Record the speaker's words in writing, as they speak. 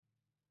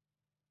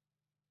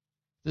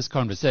This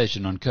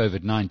conversation on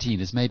COVID-19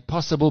 is made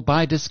possible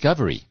by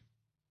Discovery.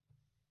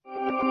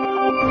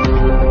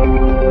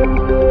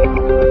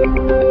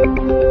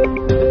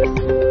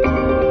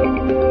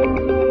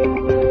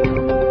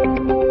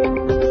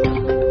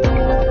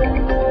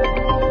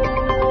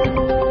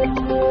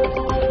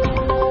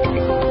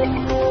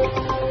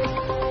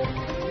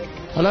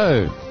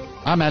 Hello,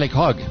 I'm Alec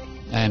Hogg,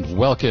 and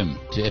welcome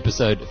to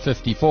episode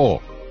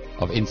 54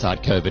 of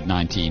Inside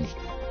COVID-19.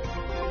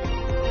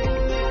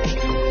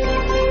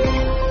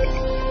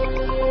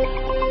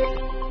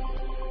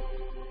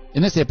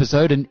 In this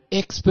episode, an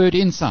expert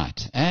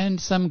insight and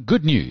some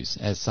good news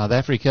as South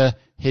Africa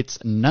hits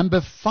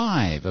number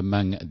 5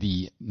 among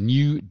the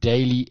new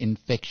daily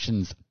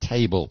infections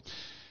table.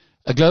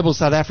 A global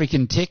South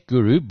African tech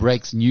guru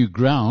breaks new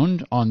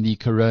ground on the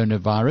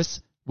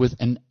coronavirus with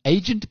an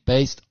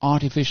agent-based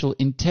artificial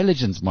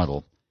intelligence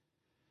model.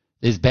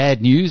 There's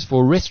bad news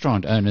for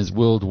restaurant owners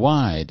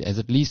worldwide, as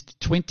at least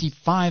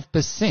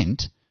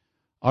 25%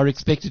 are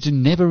expected to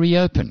never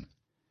reopen.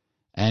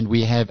 And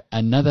we have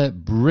another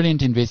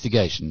brilliant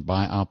investigation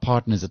by our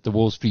partners at the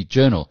Wall Street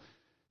Journal,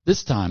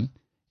 this time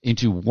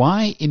into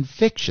why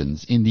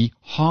infections in the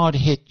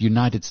hard-hit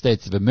United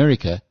States of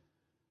America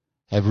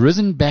have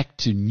risen back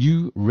to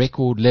new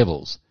record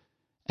levels,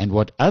 and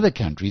what other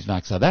countries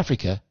like South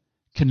Africa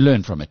can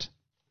learn from it.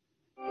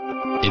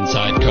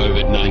 Inside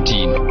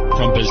COVID-19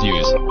 from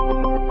BizNews.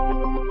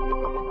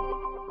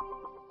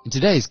 In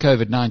today's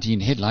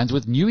COVID-19 headlines,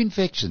 with new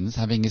infections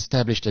having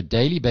established a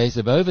daily base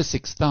of over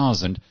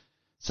 6,000,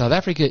 South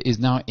Africa is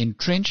now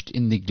entrenched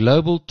in the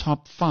global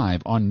top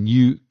 5 on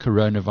new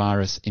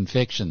coronavirus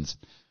infections.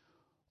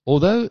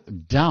 Although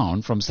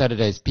down from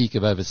Saturday's peak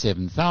of over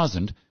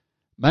 7,000,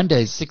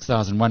 Monday's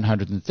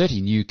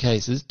 6,130 new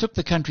cases took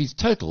the country's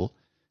total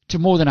to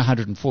more than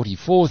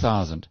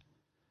 144,000.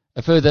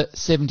 A further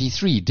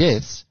 73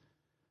 deaths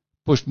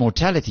pushed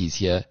mortalities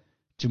here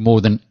to more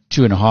than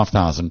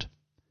 2,500.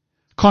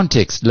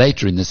 Context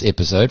later in this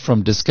episode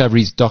from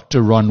Discovery's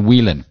Dr. Ron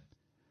Whelan.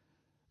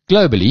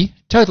 Globally,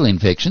 total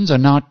infections are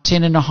now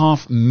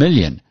 10.5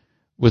 million,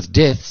 with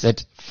deaths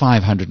at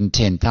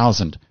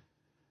 510,000.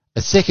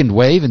 A second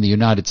wave in the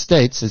United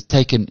States has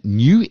taken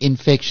new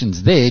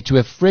infections there to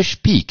a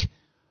fresh peak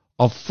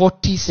of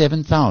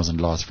 47,000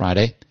 last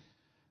Friday.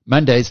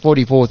 Monday's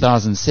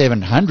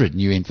 44,700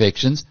 new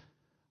infections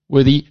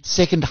were the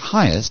second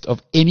highest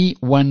of any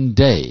one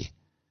day.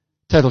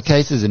 Total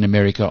cases in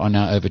America are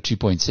now over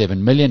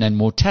 2.7 million and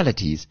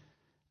mortalities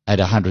at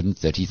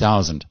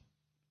 130,000.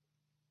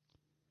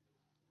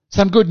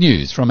 Some good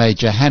news from a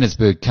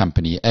Johannesburg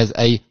company as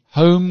a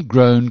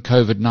homegrown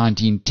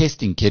COVID-19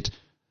 testing kit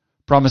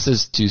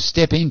promises to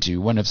step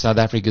into one of South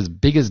Africa's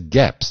biggest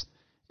gaps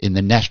in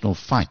the national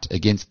fight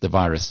against the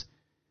virus.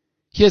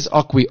 Here's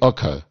Okwi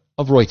Oko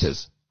of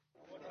Reuters.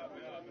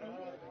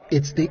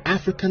 It's the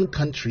African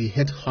country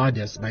hit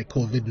hardest by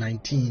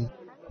COVID-19,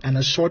 and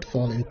a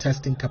shortfall in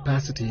testing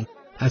capacity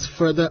has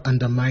further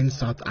undermined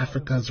South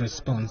Africa's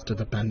response to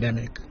the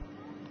pandemic.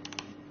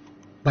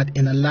 But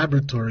in a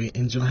laboratory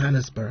in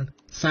Johannesburg,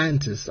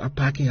 scientists are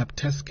packing up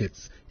test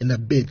kits in a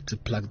bid to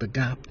plug the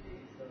gap.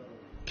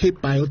 Cape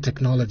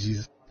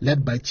Biotechnologies,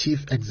 led by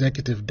Chief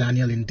Executive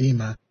Daniel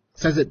Ndima,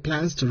 says it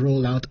plans to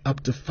roll out up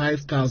to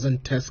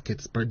 5,000 test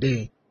kits per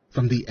day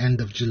from the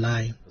end of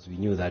July. We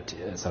knew that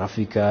South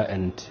Africa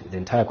and the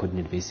entire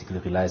continent basically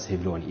relies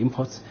heavily on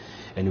imports,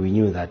 and we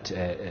knew that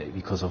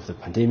because of the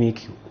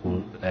pandemic,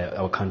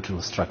 our country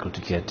will struggle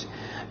to get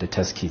the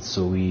test kits.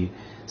 So we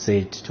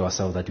said to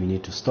ourselves that we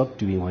need to stop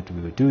doing what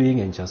we were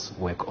doing and just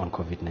work on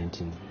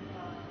COVID-19.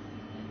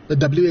 The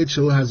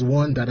WHO has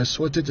warned that a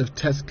shortage of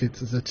test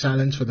kits is a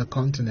challenge for the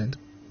continent,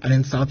 and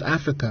in South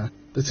Africa,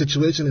 the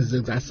situation is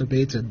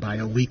exacerbated by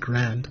a weak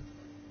rand.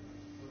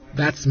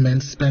 That's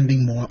meant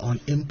spending more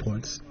on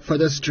imports,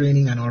 further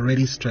straining an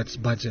already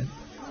stretched budget.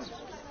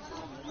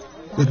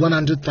 With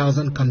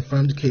 100,000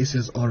 confirmed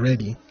cases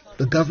already,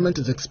 the government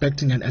is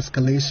expecting an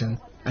escalation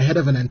ahead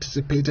of an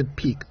anticipated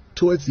peak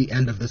towards the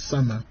end of the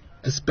summer,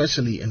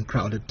 especially in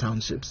crowded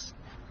townships.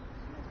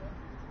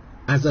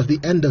 As of the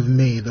end of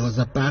May, there was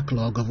a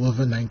backlog of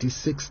over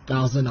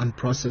 96,000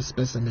 unprocessed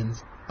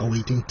specimens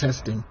awaiting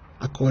testing,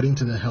 according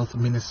to the Health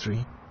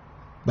Ministry.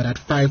 But at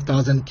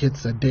 5,000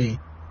 kits a day,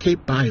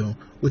 Cape Bio,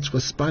 which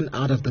was spun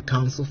out of the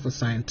Council for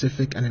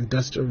Scientific and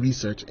Industrial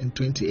Research in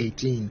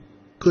 2018,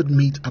 could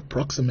meet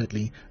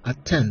approximately a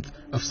tenth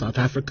of South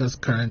Africa's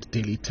current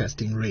daily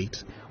testing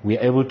rate. We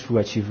are able to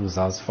achieve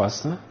results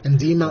faster.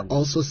 Ndima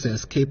also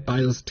says Cape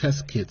Bio's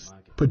test kits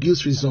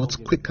produce results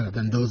quicker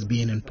than those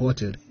being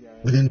imported,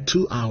 within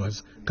 2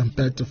 hours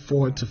compared to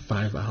 4 to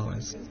 5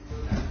 hours.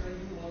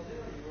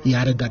 He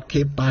added that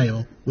Cape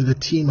Bio, with a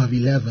team of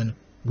 11,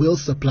 will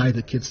supply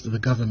the kits to the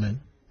government,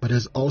 but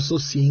is also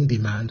seeing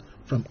demand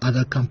from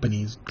other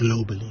companies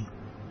globally.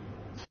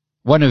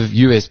 One of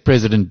US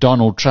President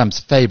Donald Trump's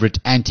favorite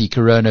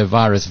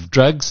anti-coronavirus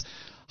drugs,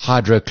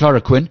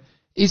 hydrochloroquine,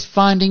 is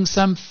finding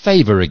some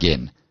favor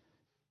again.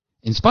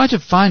 In spite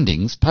of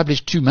findings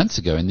published 2 months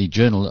ago in the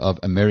Journal of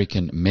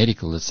American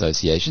Medical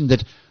Association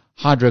that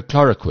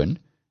hydrochloroquine,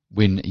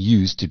 when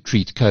used to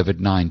treat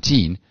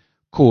COVID-19,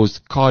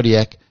 caused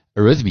cardiac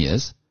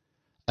arrhythmias,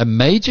 a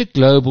major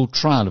global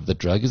trial of the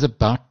drug is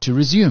about to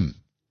resume.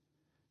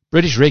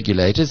 British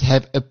regulators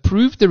have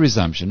approved the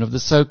resumption of the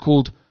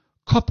so-called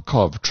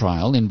COPCOV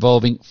trial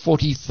involving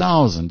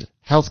 40,000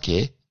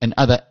 healthcare and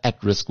other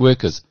at-risk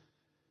workers.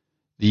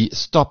 The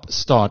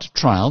stop-start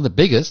trial, the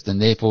biggest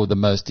and therefore the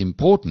most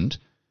important,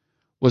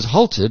 was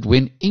halted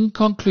when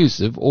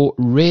inconclusive or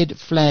red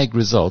flag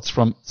results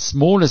from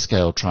smaller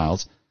scale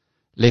trials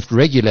left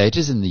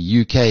regulators in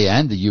the UK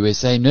and the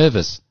USA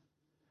nervous.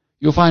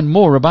 You'll find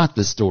more about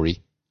this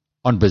story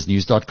on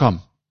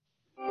biznews.com.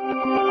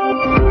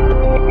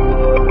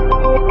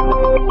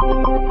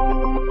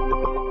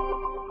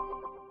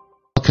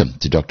 Welcome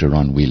to Dr.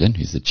 Ron Whelan,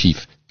 who's the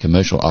Chief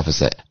Commercial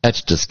Officer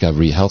at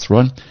Discovery Health.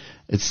 Ron,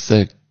 it's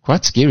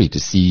quite scary to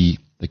see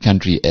the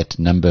country at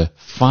number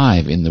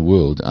 5 in the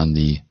world on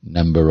the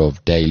number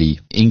of daily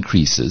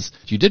increases.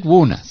 You did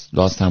warn us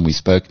last time we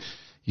spoke.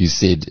 You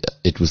said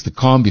it was the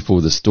calm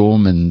before the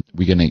storm, and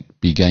we're going to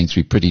be going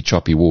through pretty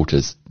choppy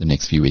waters the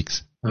next few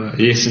weeks.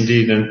 Yes,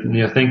 indeed.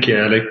 And thank you,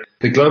 Alec.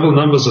 The global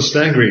numbers are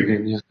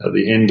staggering, and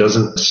the end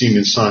doesn't seem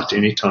in sight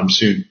anytime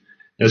soon.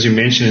 As you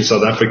mentioned, in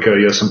South Africa,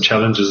 you have some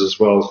challenges as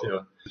well.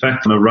 In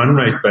fact, on a run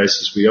rate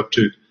basis, we're up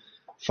to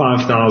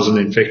 5,000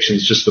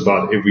 infections just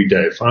about every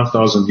day,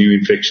 5,000 new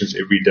infections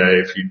every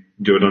day if you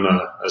do it on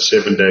a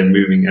 7-day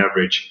moving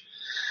average.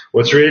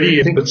 What's really,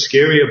 I think, what's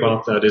scary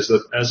about that is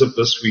that as of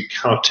this week,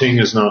 Gauteng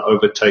has now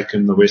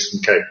overtaken the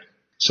Western Cape.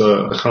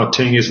 So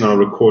Gauteng is now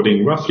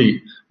recording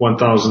roughly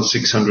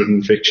 1,600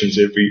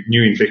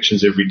 new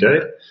infections every day.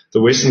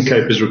 The Western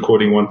Cape is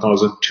recording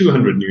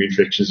 1,200 new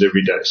infections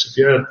every day. So if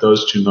you add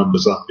those two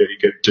numbers up, you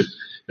get to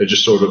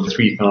just sort of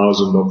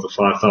 3,000 of the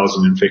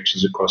 5,000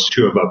 infections across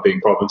two of our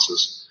big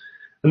provinces.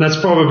 And that's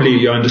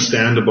probably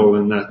understandable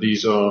in that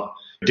these are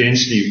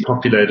densely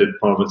populated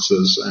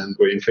provinces and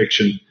where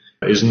infection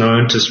is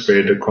known to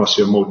spread across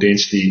your more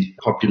densely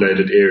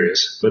populated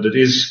areas. But it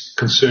is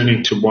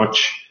concerning to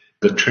watch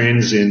the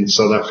trends in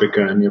South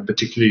Africa and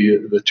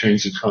particularly the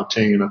trends in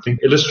Gauteng, and I think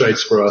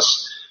illustrates for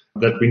us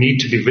that we need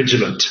to be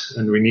vigilant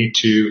and we need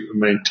to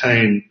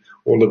maintain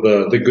all of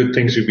the good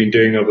things we've been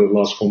doing over the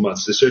last 4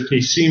 months. There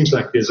certainly seems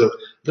like there's a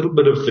little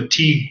bit of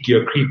fatigue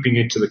creeping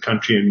into the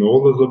country, and we're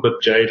all a little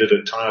bit jaded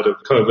and tired of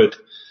COVID.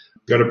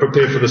 Got to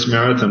prepare for this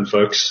marathon,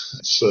 folks.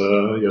 It's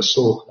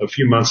still a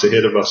few months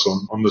ahead of us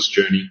on this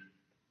journey.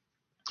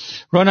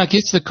 Ron, I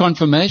guess the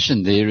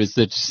confirmation there is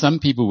that some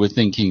people were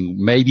thinking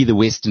maybe the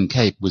Western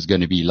Cape was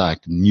going to be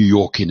like New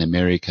York in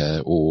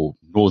America or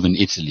northern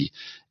Italy,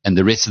 and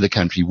the rest of the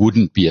country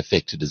wouldn't be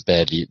affected as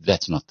badly.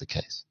 That's not the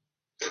case.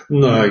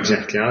 No,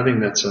 exactly. I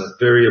think that's a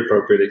very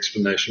appropriate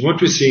explanation.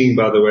 What we're seeing,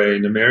 by the way,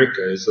 in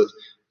America is that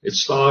it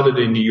started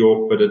in New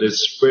York, but it has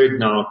spread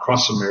now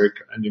across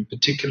America, and in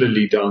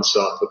particularly down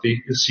south. I think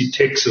you see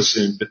Texas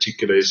in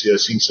particular is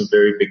seeing some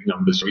very big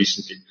numbers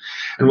recently.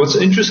 And what's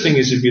interesting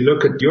is if you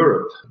look at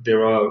Europe,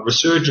 there are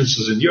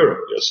resurgences in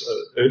Europe. Yes,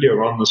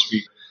 earlier on this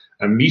week,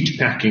 a meat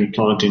packing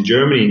plant in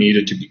Germany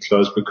needed to be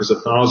closed because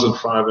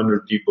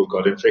 1,500 people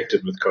got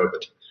infected with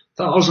COVID.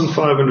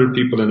 1,500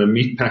 people in a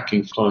meat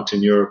packing plant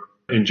in Europe,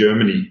 in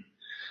Germany.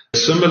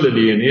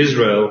 Similarly, in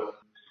Israel,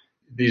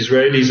 the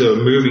Israelis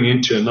are moving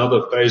into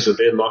another phase of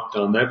their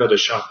lockdown. They've had to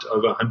shut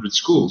over 100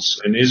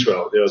 schools in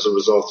Israel as a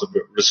result of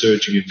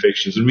resurging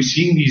infections. And we're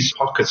seeing these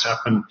pockets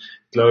happen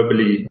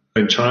globally.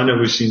 In China,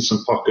 we've seen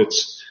some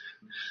pockets.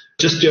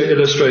 Just to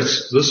illustrate,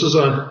 this is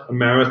a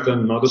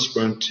marathon, not a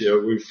sprint.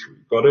 We've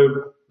got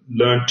to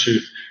learn to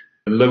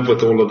live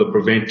with all of the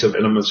preventive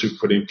elements we've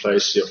put in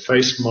place.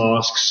 Face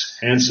masks,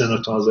 hand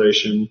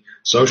sanitization,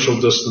 social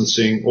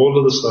distancing, all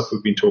of the stuff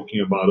we've been talking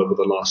about over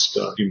the last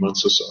few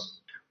months or so.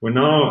 We're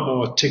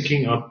now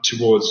ticking up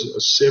towards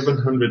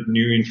 700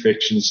 new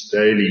infections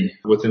daily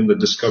within the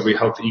Discovery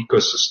Health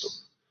ecosystem.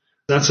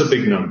 That's a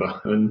big number,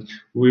 and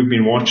we've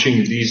been watching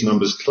these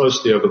numbers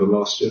closely over the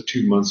last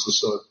 2 months or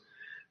so.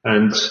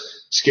 And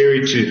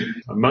scary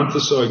a month or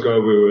so ago,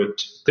 we were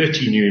at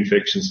 30 new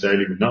infections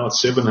daily, but now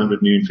it's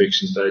 700 new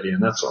infections daily,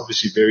 and that's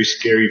obviously very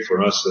scary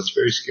for us. That's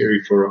very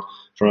scary for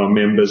our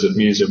members. It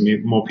means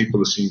that more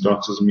people are seeing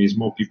doctors. It means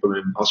more people are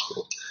in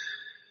hospital.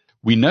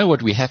 We know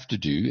what we have to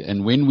do,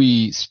 and when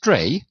we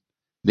stray,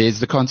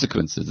 there's the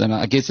consequences. And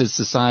I guess as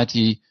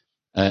society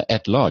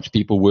at large,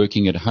 people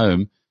working at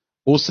home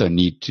also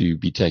need to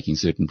be taking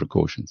certain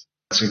precautions.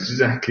 That's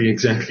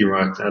exactly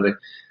right, Alec.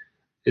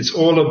 It's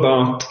all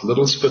about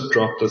little spit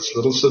droplets,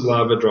 little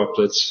saliva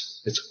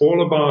droplets. It's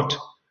all about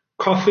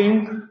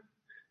coughing,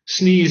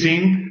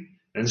 sneezing,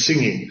 and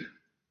singing.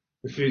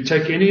 If you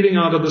take anything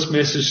out of this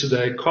message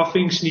today,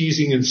 coughing,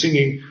 sneezing, and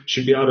singing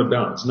should be out of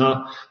bounds.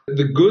 Now,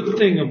 the good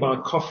thing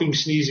about coughing,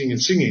 sneezing,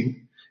 and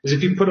singing is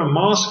if you put a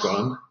mask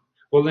on,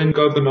 well, then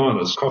go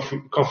bananas,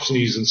 cough,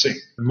 sneeze, and sing.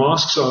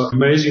 Masks are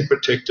amazing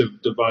protective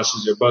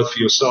devices, both for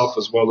yourself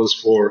as well as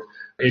for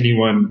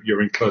anyone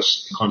you're in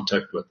close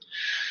contact with.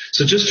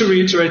 So just to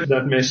reiterate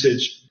that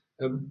message,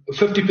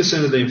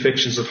 50% of the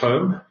infections at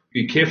home,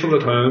 Be careful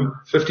at home.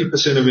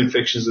 50% of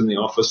infections in the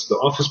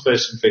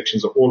office-based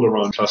infections are all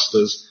around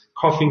clusters,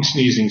 coughing,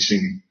 sneezing,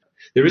 singing.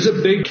 There is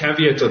a big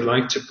caveat I'd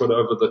like to put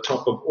over the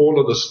top of all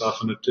of this stuff,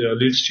 and it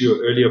alludes to your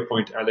earlier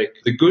point, Alec.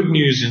 The good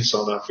news in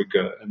South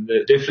Africa, and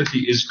there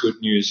definitely is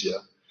good news here,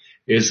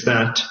 is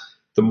that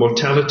the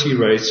mortality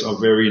rates are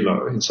very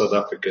low in South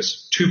Africa.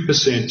 It's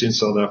 2% in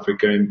South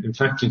Africa, and in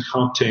fact in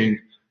Gauteng,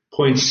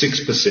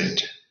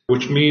 0.6%,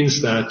 which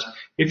means that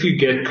if you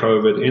get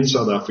COVID in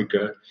South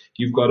Africa,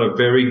 you've got a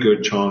very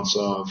good chance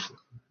of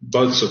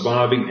both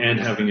surviving and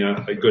having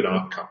a good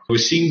outcome. We're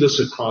seeing this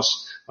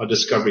across our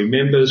Discovery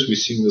members, we're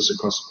seeing this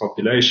across the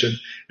population,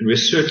 and we're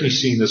certainly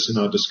seeing this in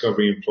our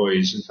Discovery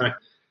employees. In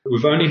fact,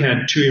 we've only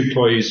had 2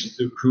 employees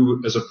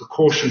who, as a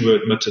precaution, were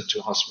admitted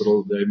to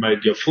hospital. They made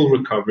their full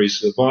recovery,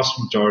 so the vast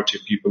majority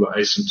of people are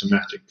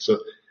asymptomatic. So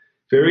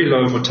very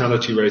low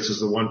mortality rates is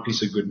the one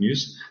piece of good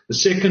news. The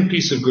second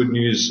piece of good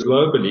news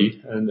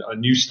globally, and a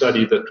new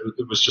study that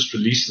was just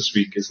released this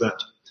week, is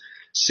that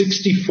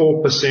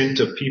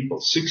 64% of people,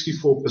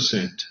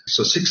 64%,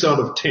 so 6 out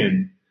of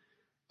 10,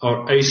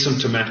 are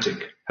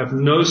asymptomatic, have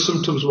no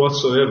symptoms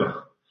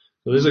whatsoever.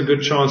 So there's a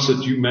good chance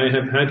that you may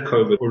have had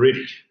COVID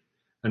already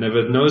and have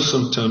had no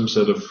symptoms,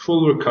 had a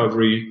full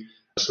recovery.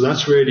 So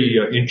that's really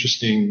an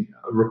interesting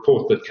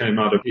report that came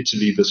out of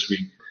Italy this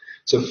week.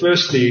 So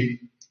firstly,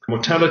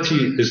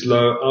 mortality is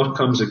low,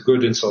 outcomes are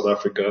good in South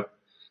Africa.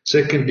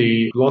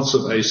 Secondly, lots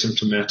of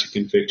asymptomatic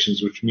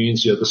infections, which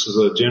means this is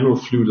a general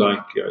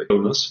flu-like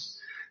illness.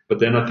 But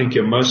then I think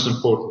most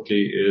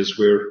importantly is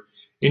we're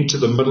into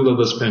the middle of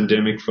this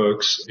pandemic,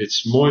 folks.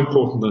 It's more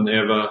important than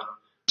ever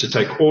to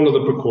take all of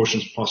the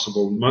precautions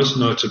possible, most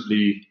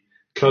notably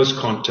close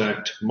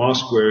contact,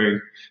 mask wearing,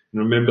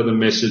 and remember the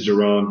message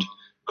around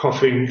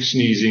coughing,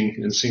 sneezing,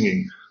 and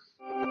singing.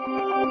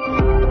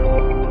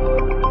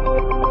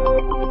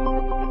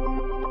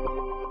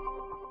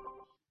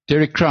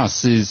 Derek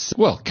Kraus is,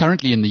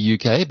 currently in the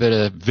UK, but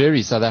a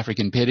very South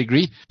African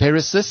pedigree.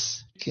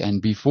 Perisis,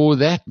 and before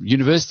that,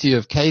 University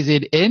of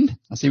KZN.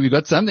 I see we've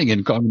got something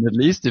in common at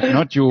least, if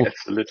not your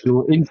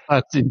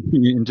insights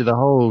into the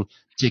whole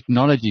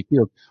technology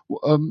field.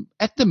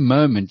 At the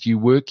moment, you're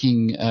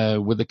working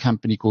with a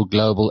company called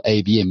Global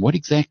ABM. What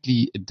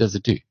exactly does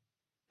it do?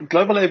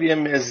 Global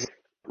ABM is,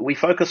 we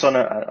focus on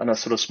a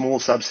sort of small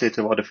subset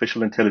of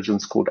artificial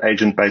intelligence called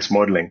agent-based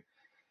modeling,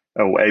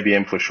 or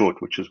ABM for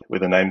short, which is where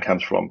the name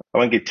comes from. I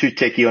won't get too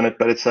techie on it,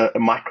 but it's a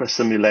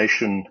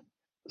micro-simulation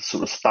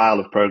sort of style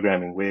of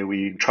programming where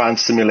we try and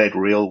simulate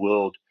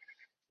real-world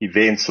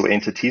events or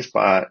entities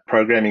by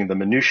programming the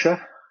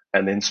minutiae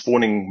and then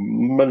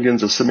spawning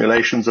millions of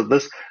simulations of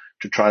this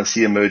to try and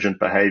see emergent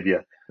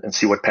behavior and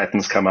see what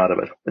patterns come out of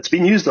it. It's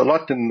been used a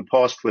lot in the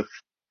past with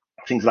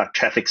things like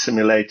traffic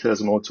simulators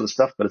and all sorts of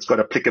stuff, but it's got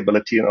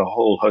applicability in a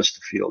whole host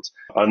of fields.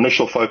 Our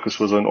initial focus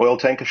was on oil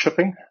tanker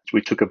shipping.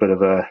 We took a bit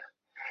of a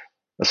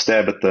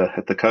stab at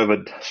the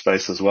COVID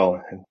space as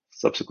well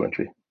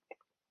subsequently.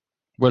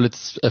 Well,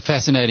 it's a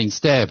fascinating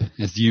stab,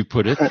 as you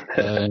put it,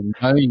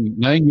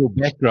 knowing your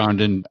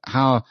background and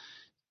how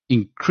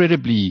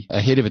incredibly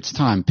ahead of its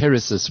time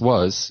Perisis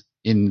was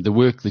in the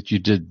work that you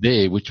did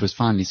there, which was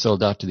finally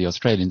sold out to the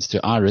Australians,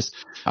 to Iris.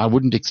 I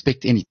wouldn't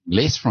expect anything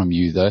less from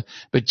you, though.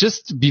 But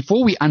just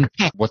before we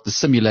unpack what the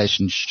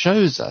simulation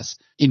shows us,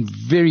 in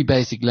very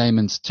basic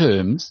layman's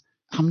terms,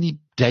 how many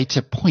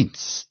data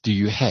points do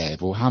you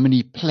have, or how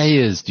many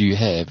players do you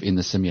have in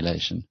the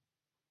simulation?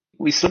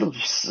 We sort of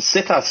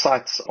set our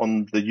sights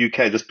on the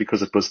UK just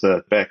because it was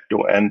the back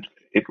door, and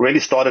it really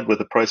started with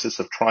the process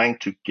of trying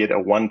to get a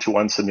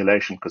one-to-one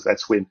simulation, because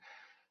that's when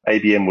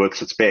ABM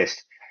works its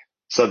best.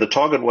 So the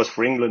target was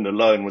for England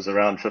alone was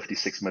around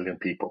 56 million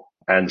people.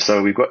 And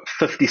so we've got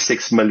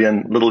 56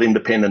 million little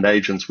independent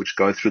agents which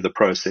go through the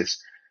process,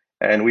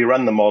 and we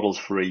run the models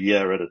for a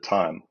year at a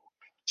time.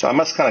 So I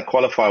must kind of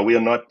qualify, we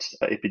are not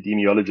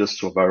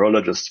epidemiologists or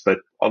virologists, but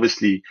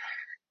obviously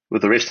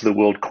with the rest of the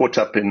world caught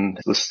up in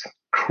this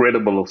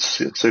credible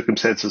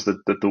circumstances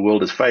that the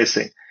world is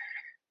facing,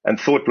 and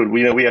thought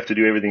we have to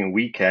do everything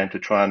we can to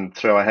try and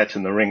throw our hat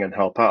in the ring and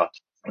help out,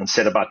 and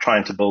set about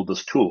trying to build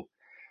this tool.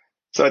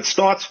 So it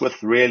starts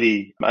with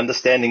really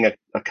understanding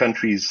a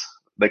country's,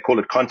 they call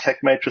it contact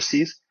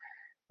matrices,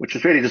 which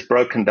is really just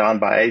broken down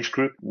by age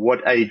group,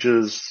 what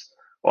ages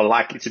are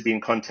likely to be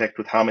in contact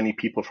with how many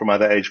people from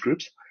other age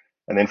groups.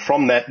 And then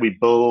from that, we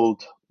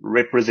build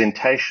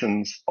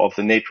representations of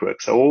the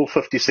network. So all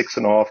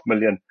 56.5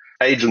 million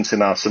agents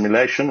in our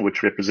simulation,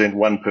 which represent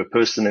one per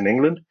person in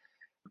England,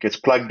 gets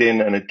plugged in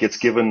and it gets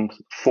given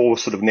 4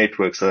 sort of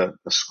networks, a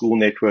school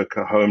network,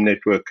 a home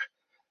network,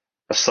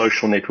 a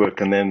social network,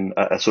 and then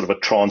a sort of a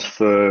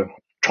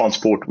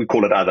transport, we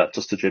call it other,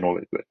 just a general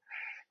network.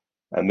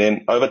 And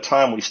then over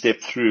time, we step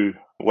through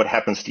what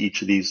happens to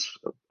each of these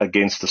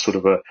against a sort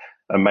of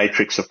a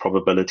matrix of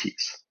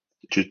probabilities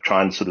to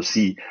try and sort of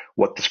see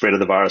what the spread of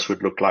the virus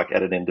would look like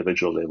at an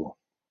individual level.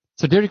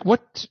 So, Derek,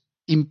 what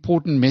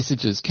important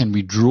messages can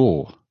we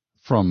draw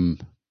from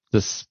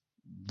this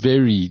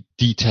very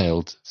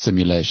detailed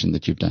simulation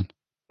that you've done?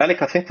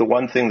 Alec, I think the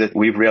one thing that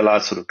we've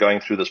realized sort of going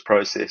through this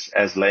process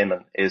as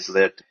laymen is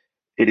that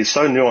it is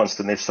so nuanced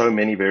and there's so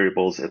many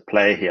variables at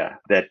play here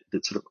that the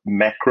sort of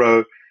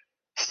macro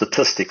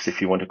statistics,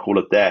 if you want to call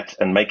it that,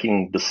 and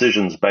making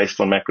decisions based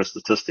on macro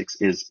statistics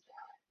is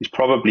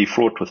probably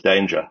fraught with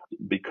danger,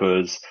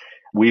 because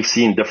we've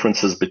seen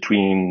differences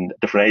between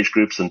different age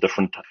groups and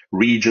different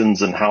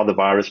regions and how the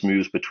virus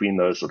moves between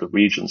those sort of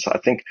regions. So I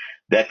think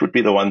that would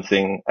be the one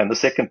thing. And the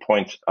second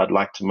point I'd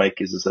like to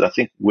make is that I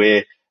think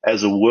where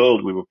as a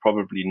world we were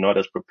probably not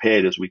as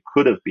prepared as we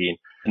could have been.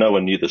 No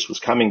one knew this was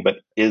coming, but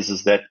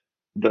is that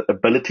the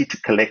ability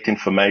to collect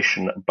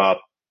information about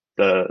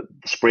the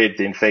spread,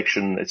 the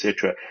infection,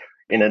 etc.,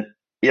 in an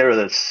era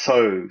that's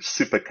so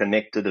super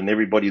connected and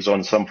everybody's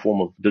on some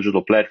form of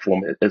digital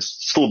platform, it's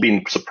still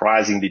been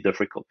surprisingly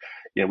difficult.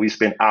 We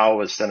spend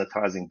hours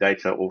sanitizing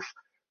data off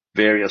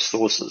various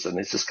sources, and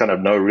there's just kind of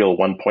no real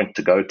one point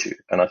to go to.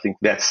 And I think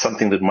that's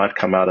something that might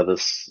come out of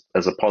this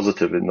as a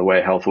positive in the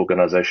way health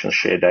organizations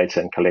share data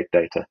and collect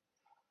data.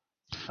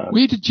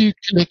 Where did you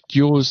collect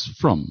yours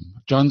from?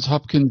 Johns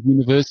Hopkins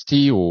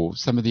University or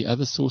some of the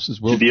other sources?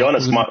 To be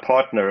honest, my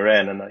partner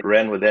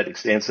ran with that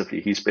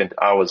extensively. He spent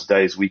hours,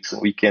 days, weeks,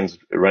 and weekends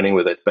running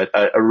with it. But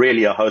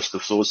really a host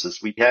of sources.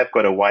 We have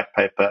got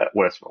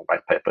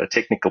a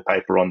technical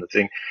paper on the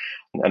thing,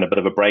 and a bit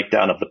of a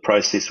breakdown of the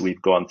process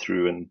we've gone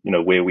through,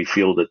 and where we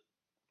feel that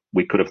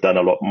we could have done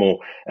a lot more.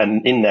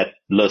 And in that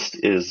list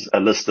is a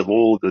list of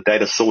all the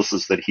data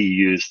sources that he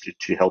used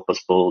to help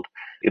us build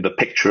the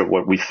picture of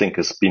what we think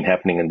has been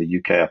happening in the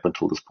UK up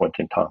until this point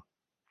in time.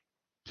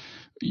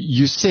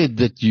 You said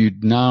that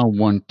you'd now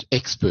want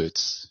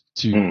experts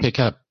to pick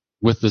up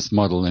with this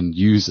model and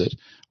use it.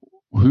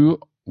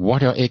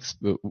 What are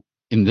experts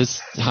in this?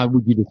 How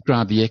would you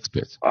describe the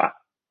experts?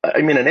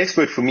 I mean, an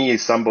expert for me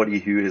is somebody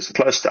who is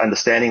close to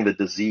understanding the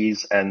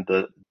disease and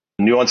the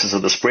nuances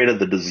of the spread of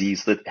the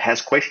disease, that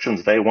has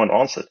questions they want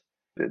answered.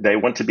 They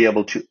want to be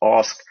able to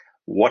ask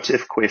what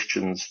if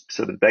questions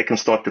so that they can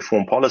start to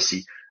form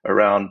policy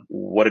around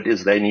what it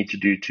is they need to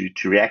do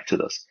to react to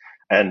this.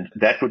 And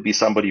that would be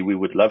somebody we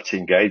would love to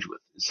engage with,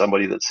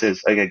 somebody that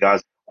says, okay,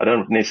 guys, I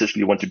don't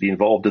necessarily want to be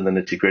involved in the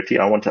nitty-gritty.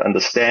 I want to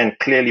understand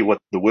clearly what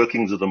the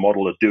workings of the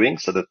model are doing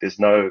so that there's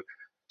no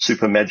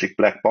super magic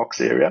black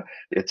box area.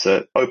 It's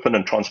an open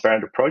and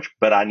transparent approach,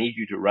 but I need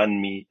you to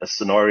run me a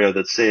scenario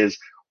that says,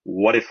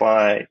 what if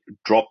I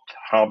dropped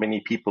how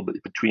many people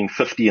between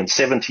 50 and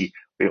 70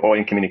 are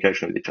in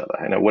communication with each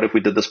other? What if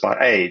we did this by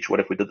age? What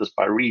if we did this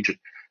by region?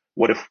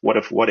 What if?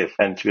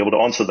 And to be able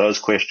to answer those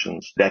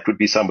questions, that would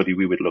be somebody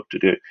we would look to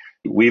do.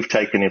 We've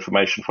taken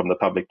information from the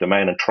public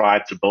domain and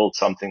tried to build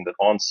something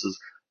that answers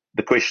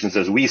the questions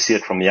as we see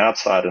it from the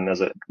outside and as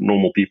a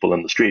normal people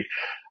in the street.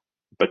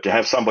 But to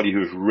have somebody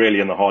who's really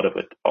in the heart of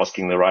it,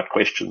 asking the right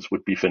questions,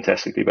 would be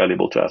fantastically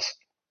valuable to us.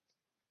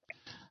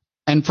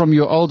 And from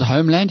your old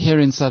homeland here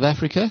in South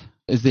Africa,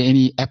 is there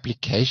any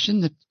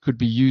application that could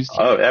be used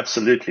here? Oh,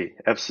 absolutely.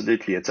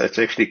 Absolutely. It's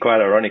actually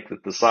quite ironic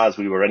that the size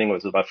we were running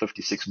was about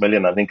 56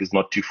 million, I think is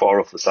not too far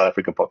off the South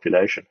African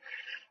population.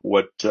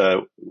 What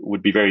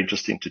would be very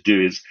interesting to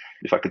do is,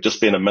 if I could just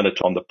spend a minute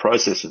on the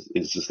process,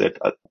 is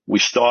that we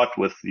start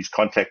with these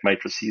contact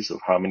matrices of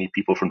how many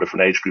people from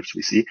different age groups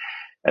we see,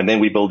 and then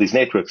we build these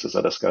networks, as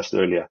I discussed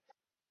earlier.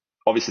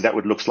 Obviously, that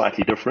would look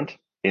slightly different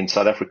in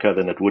South Africa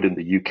than it would in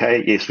the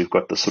UK. Yes, we've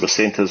got the sort of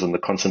centers and the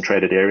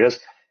concentrated areas,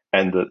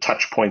 and the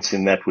touch points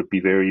in that would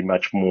be very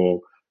much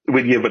more,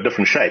 would give a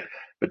different shape.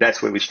 But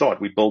that's where we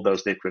start. We build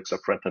those networks up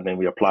front, and then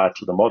we apply it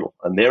to the model.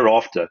 And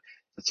thereafter,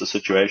 it's a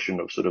situation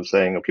of sort of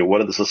saying, okay, what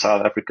are the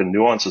South African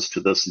nuances to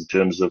this in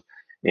terms of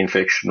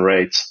infection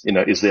rates?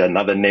 Is there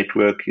another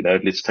network?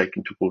 Let's take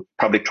into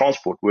public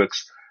transport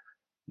works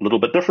a little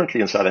bit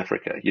differently in South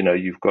Africa.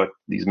 You've got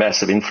these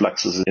massive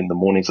influxes in the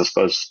mornings, I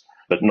suppose,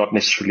 but not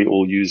necessarily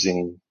all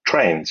using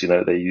trains.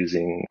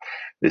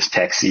 There's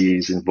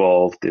taxis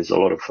involved. There's a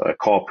lot of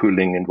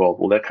carpooling involved,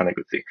 all that kind of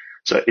good thing.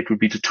 So it would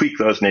be to tweak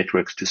those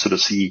networks to sort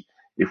of see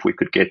if we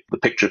could get the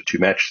picture to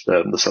match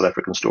the South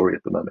African story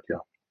at the moment. Yeah.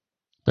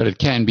 But it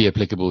can be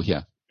applicable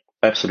here.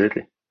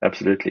 Absolutely.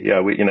 Absolutely.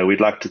 Yeah.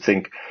 We'd like to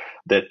think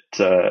that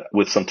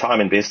with some time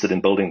invested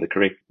in building the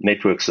correct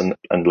networks and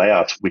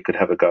layouts, we could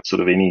have a go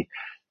sort of any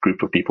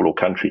group of people or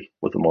country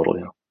with the model.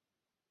 Yeah.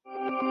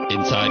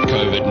 Inside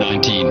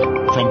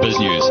COVID-19 from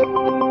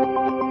BizNews.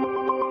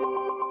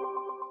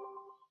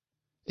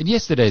 In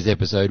yesterday's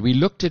episode, we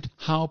looked at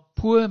how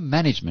poor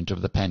management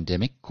of the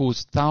pandemic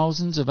caused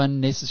thousands of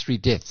unnecessary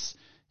deaths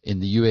in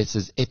the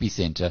US's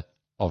epicenter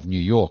of New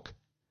York.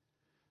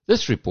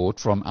 This report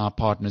from our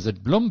partners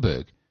at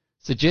Bloomberg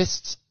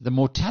suggests the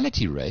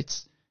mortality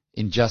rates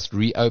in just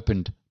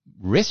reopened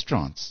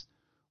restaurants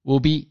will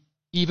be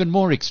even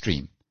more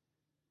extreme.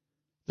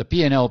 The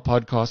P&L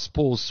podcast's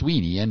Paul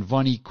Sweeney and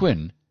Vonnie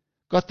Quinn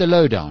got the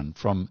lowdown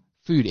from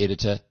food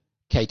editor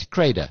Kate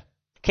Crader.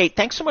 Kate,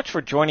 thanks so much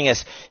for joining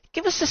us.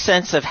 Give us a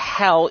sense of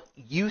how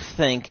you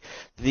think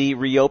the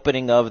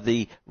reopening of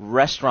the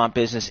restaurant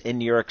business in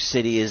New York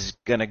City is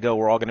going to go.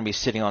 We're all going to be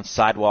sitting on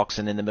sidewalks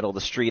and in the middle of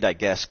the street, I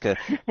guess.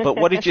 But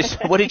what did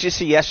you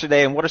see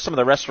yesterday, and what are some of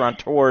the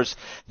restaurateurs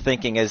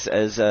thinking as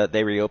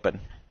they reopen?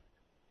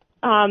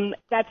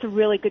 That's a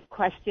really good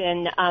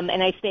question,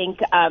 and I think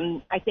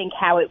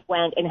how it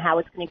went and how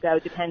it's going to go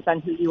depends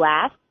on who you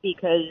ask.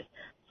 Because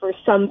for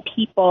some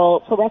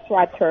people, for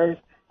restaurateurs,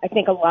 I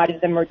think a lot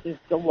of them are just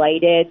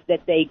delighted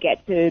that they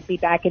get to be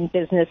back in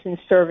business and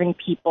serving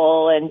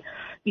people, and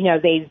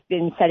they've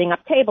been setting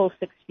up tables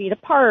 6 feet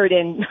apart,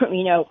 and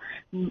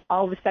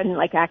all of a sudden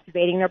like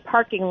activating their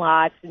parking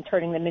lots and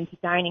turning them into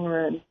dining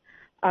rooms.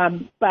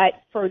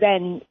 But for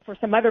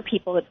some other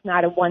people, it's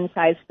not a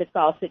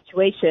one-size-fits-all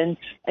situation.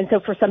 And so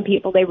for some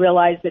people, they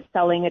realize that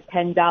selling a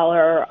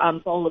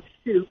 $10 bowl of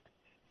soup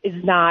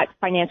is not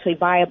financially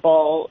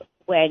viable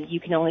when you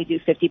can only do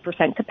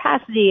 50%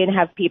 capacity and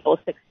have people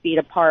 6 feet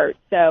apart.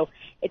 So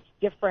it's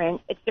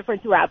different. It's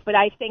different throughout. But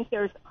I think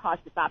there's a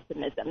cautious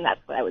optimism. That's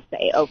what I would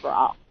say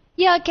overall.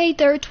 Yeah, Kate,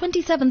 there are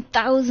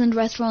 27,000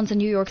 restaurants in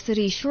New York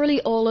City.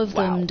 Surely all of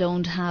them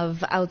don't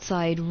have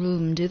outside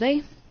room, do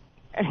they?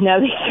 No,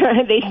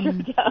 they sure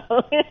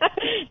don't.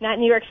 Not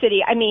New York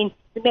City. I mean,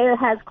 the mayor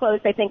has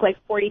closed, I think, like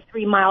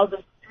 43 miles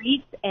of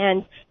streets,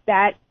 and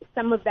that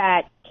some of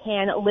that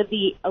can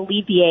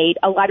alleviate.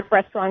 A lot of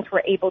restaurants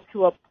were able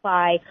to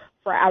apply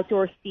for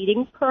outdoor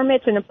seating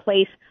permits in a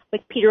place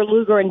like Peter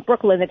Luger in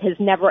Brooklyn that has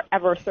never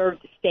ever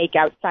served steak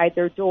outside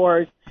their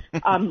doors.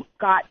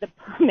 Got the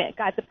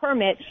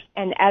permit,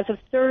 and as of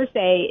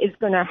Thursday is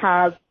going to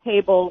have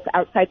tables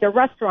outside their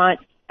restaurant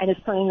and is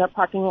turning their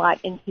parking lot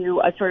into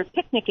a sort of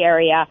picnic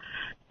area.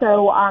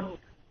 So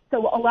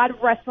a lot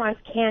of restaurants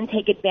can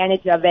take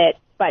advantage of it,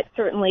 but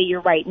certainly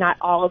you're right, not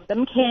all of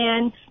them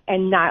can,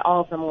 and not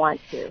all of them want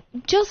to.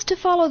 Just to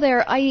follow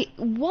there, I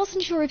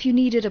wasn't sure if you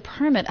needed a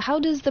permit. How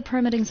does the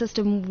permitting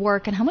system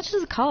work, and how much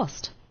does it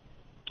cost?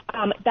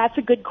 That's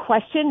a good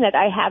question that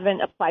I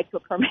haven't applied to a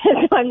permit,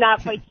 so I'm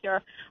not quite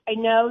sure. I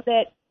know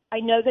that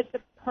the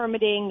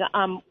permitting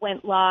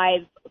went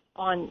live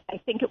on, I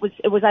think it was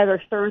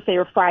either Thursday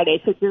or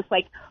Friday, so just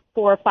like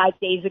 4 or 5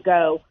 days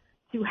ago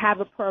to have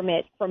a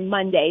permit for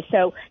Monday.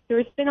 So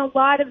there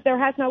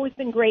hasn't always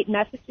been great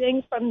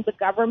messaging from the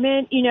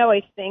government.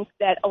 I think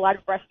that a lot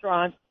of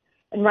restaurants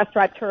and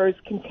restaurateurs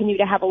continue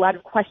to have a lot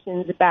of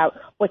questions about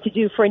what to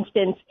do. For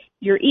instance,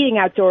 you're eating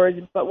outdoors,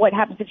 but what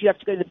happens if you have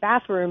to go to the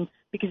bathroom,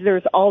 because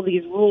there's all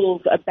these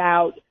rules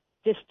about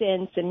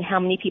distance and how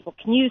many people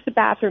can use the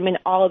bathroom and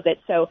all of it.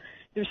 So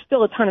there's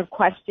still a ton of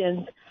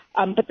questions.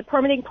 But the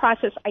permitting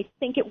process, I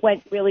think it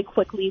went really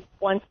quickly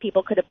once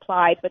people could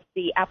apply, but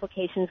the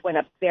applications went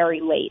up very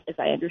late, as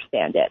I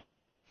understand it.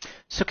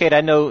 So, Kate,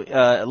 I know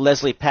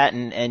Leslie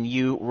Patton and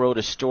you wrote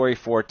a story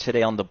for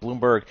today on the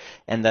Bloomberg,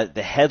 and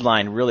the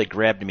headline really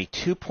grabbed me.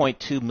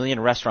 2.2 million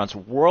restaurants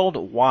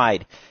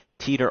worldwide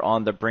teeter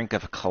on the brink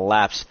of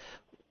collapse.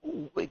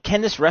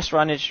 Can this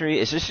restaurant industry,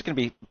 is this going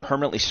to be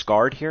permanently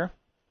scarred here?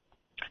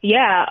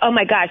 Yeah. Oh,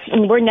 my gosh.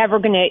 And we're never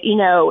going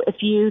to,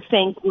 if you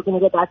think we're going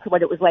to go back to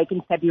what it was like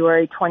in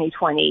February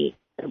 2020,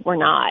 we're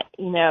not.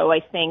 I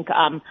think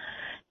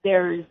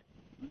there's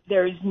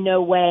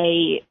no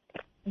way,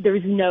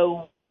 there's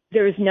no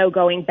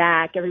going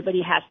back.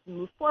 Everybody has to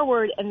move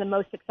forward, and the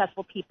most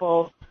successful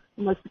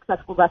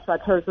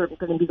restaurateurs are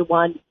going to be the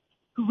ones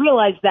who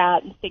realize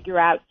that and figure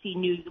out, see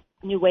new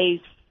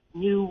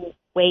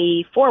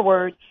way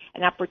forward,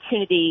 an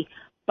opportunity.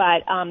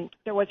 But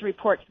there was a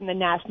report from the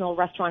National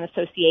Restaurant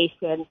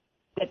Association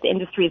that the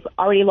industry has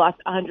already lost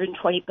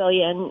 $120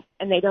 billion,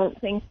 and they don't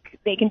think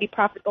they can be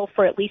profitable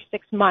for at least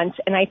 6 months.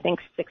 And I think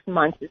 6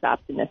 months is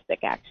optimistic,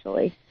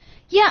 actually.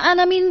 Yeah,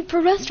 and I mean,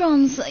 for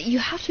restaurants, you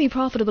have to be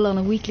profitable on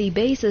a weekly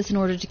basis in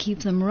order to keep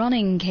them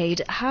running,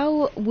 Kate.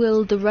 How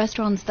will the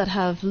restaurants that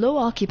have low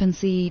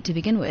occupancy to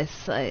begin with,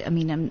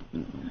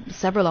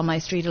 several on my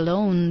street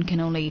alone can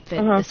only fit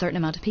a certain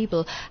amount of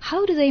people,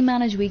 how do they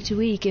manage week to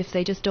week if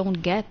they just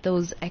don't get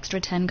those extra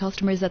 10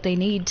 customers that they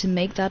need to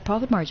make that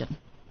profit margin?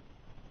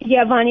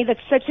 Yeah, Vonnie, that's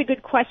such a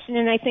good question,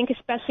 and I think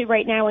especially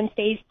right now in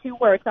phase 2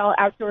 where it's all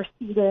outdoor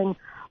seating,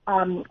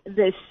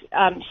 this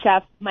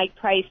chef, Mike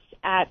Price,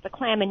 at the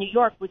Clam in New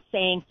York was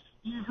saying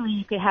usually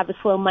you could have a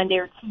slow Monday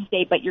or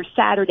Tuesday, but your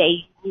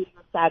Saturday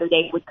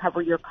would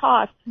cover your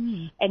costs.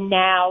 And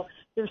now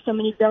there's so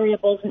many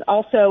variables, and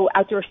also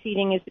outdoor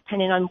seating is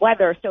dependent on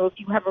weather. So if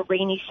you have a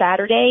rainy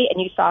Saturday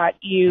and you thought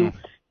you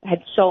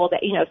had sold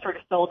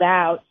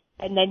out,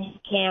 and then you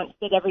can't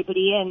fit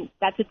everybody in,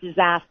 that's a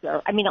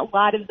disaster. I mean, a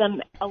lot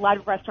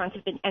of restaurants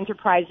have been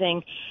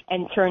enterprising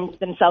and turned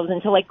themselves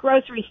into like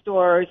grocery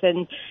stores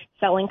and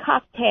selling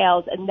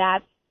cocktails, and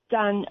that's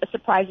done a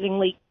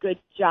surprisingly good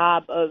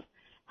job of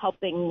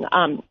helping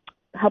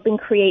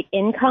create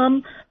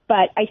income.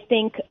 But I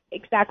think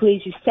exactly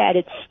as you said,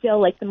 it's still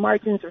like the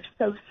margins are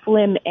so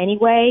slim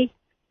anyway.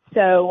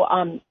 So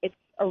it's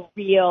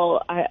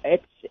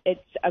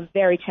a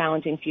very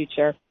challenging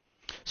future.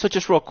 So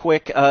just real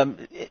quick,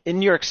 in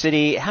New York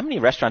City, how many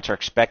restaurants are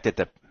expected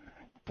to,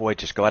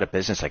 just go out of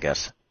business, I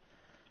guess?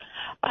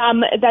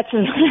 That's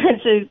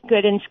a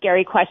good and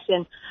scary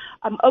question.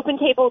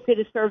 OpenTable did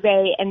a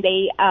survey, and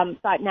they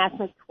thought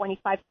nationally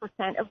 25%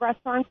 of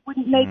restaurants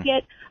wouldn't make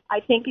it. I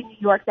think in New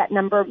York that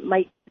number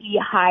might be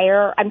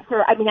higher. I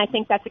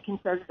think that's a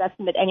conservative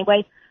estimate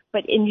anyway.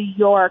 But in New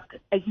York,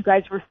 as you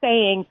guys were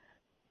saying,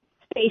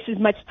 space is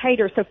much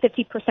tighter, so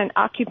 50%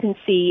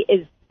 occupancy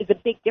is a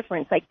big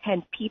difference, like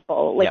 10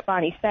 people, like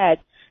Bonnie said.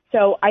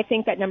 So I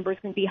think that number is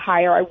going to be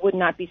higher. I would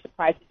not be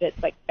surprised if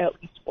it's like at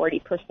least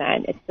 40%.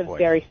 It's a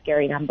very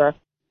scary number.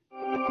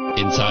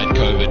 Inside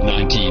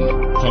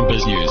COVID-19 from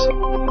Biz News.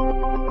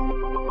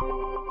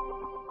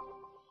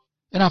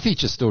 In our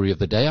feature story of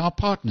the day, our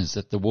partners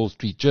at the Wall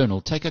Street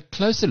Journal take a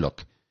closer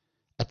look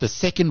at the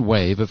second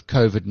wave of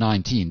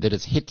COVID-19 that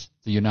has hit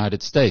the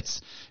United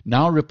States,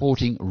 now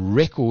reporting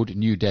record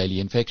new daily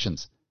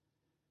infections.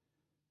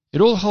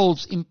 It all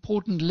holds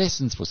important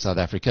lessons for South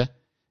Africa,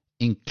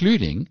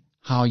 including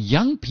how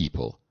young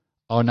people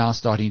are now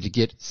starting to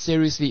get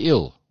seriously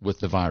ill with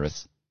the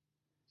virus.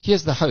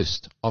 Here's the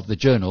host of the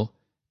Journal,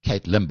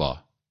 Kate Limbaugh.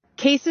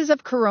 Cases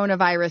of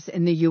coronavirus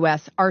in the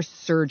U.S. are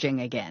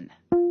surging again.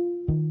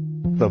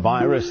 The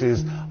virus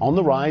is on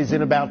the rise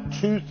in about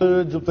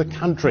 2/3 of the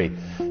country.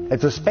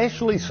 It's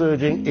especially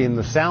surging in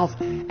the south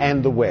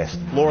and the west.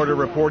 Florida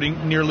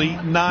reporting nearly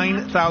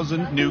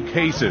 9,000 new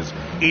cases,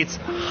 its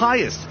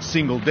highest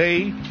single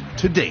day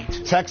to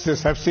date.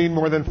 Texas have seen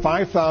more than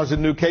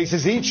 5,000 new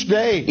cases each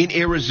day. In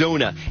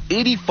Arizona,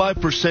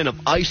 85% of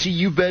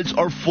ICU beds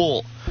are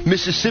full.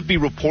 Mississippi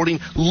reporting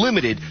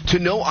limited to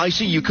no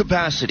ICU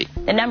capacity.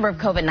 The number of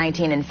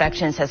COVID-19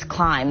 infections has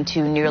climbed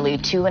to nearly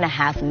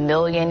 2.5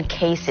 million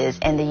cases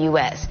in the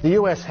U.S. The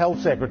U.S.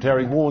 Health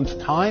Secretary warns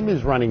time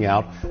is running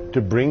out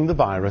to bring the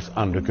virus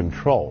under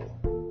control.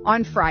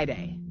 On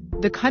Friday,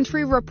 the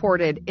country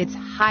reported its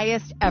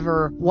highest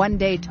ever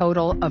one-day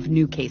total of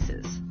new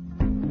cases.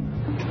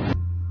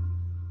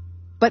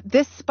 But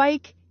this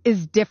spike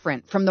is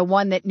different from the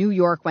one that New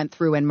York went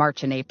through in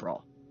March and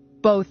April,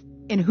 both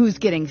in who's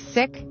getting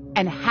sick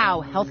and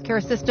how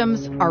healthcare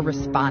systems are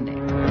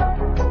responding.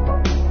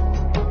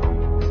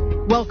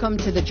 Welcome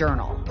to The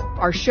Journal,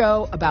 our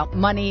show about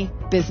money,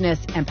 business,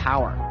 and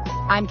power.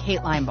 I'm Kate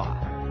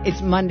Limbaugh.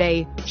 It's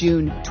Monday,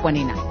 June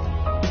 29th.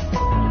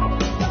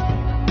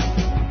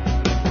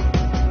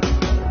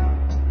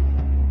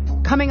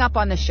 Coming up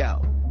on the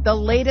show, the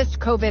latest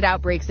COVID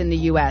outbreaks in the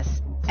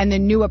U.S. and the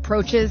new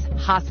approaches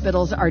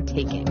hospitals are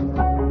taking.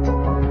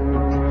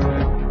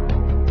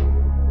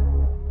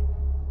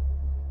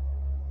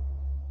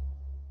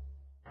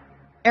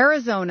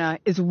 Arizona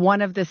is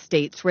one of the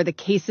states where the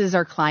cases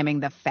are climbing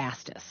the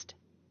fastest.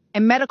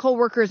 And medical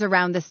workers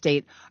around the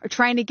state are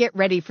trying to get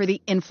ready for the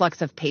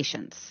influx of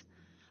patients.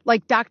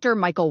 Like Dr.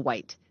 Michael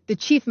White, the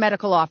chief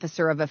medical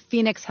officer of a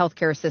Phoenix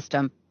healthcare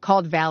system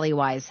called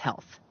Valleywise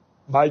Health.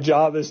 My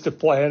job is to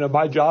plan and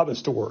my job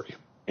is to worry.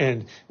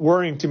 And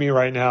worrying to me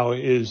right now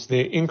is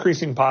the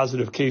increasing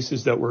positive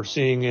cases that we're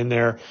seeing in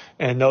there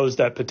and those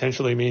that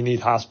potentially may need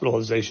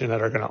hospitalization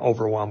that are going to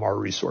overwhelm our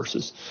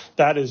resources.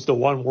 That is the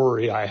one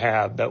worry I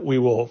have, that we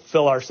will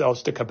fill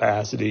ourselves to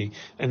capacity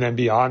and then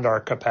beyond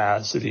our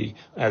capacity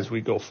as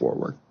we go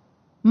forward.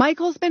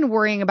 Michael's been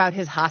worrying about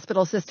his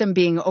hospital system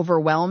being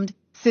overwhelmed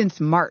since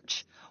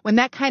March, when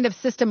that kind of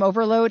system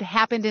overload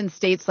happened in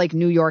states like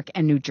New York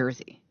and New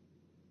Jersey.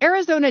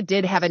 Arizona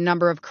did have a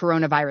number of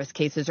coronavirus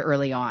cases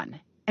early on,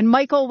 and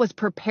Michael was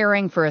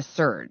preparing for a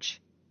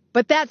surge.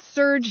 But that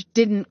surge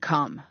didn't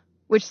come,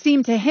 which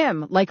seemed to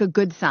him like a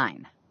good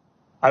sign.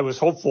 I was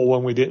hopeful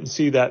when we didn't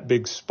see that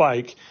big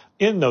spike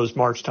in those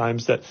March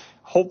times that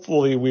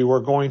hopefully we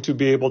were going to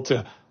be able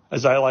to,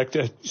 as I like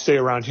to say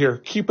around here,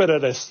 keep it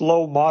at a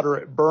slow,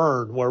 moderate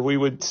burn where we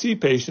would see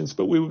patients,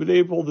 but we would be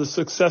able to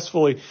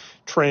successfully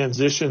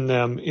transition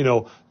them,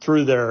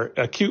 through their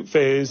acute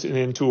phase and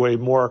into a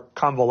more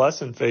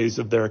convalescent phase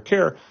of their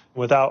care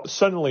without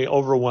suddenly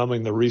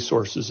overwhelming the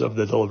resources of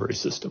the delivery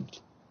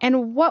systems.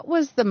 And what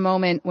was the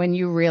moment when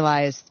you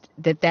realized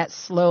that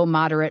slow,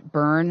 moderate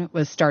burn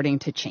was starting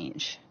to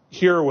change?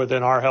 Here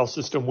within our health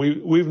system,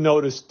 we've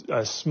noticed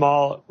a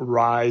small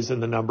rise in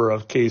the number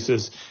of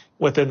cases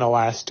within the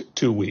last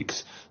 2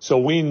 weeks. So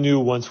we knew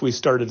once we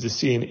started to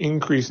see an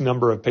increased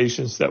number of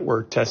patients that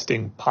were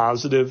testing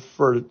positive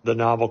for the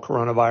novel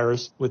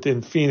coronavirus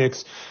within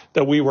Phoenix,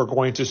 that we were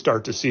going to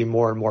start to see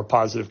more and more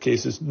positive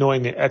cases,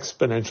 knowing the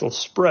exponential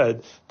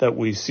spread that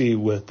we see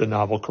with the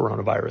novel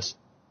coronavirus.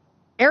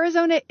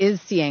 Arizona is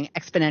seeing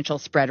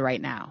exponential spread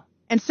right now,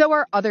 and so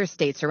are other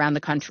states around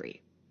the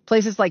country,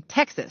 places like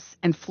Texas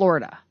and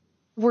Florida.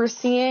 We're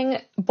seeing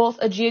both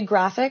a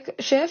geographic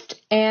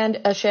shift and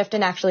a shift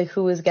in actually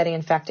who is getting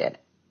infected.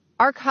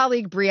 Our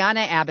colleague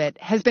Brianna Abbott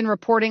has been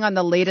reporting on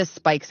the latest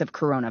spikes of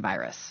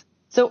coronavirus.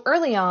 So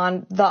early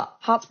on, the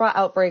hotspot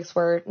outbreaks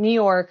were New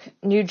York,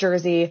 New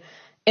Jersey,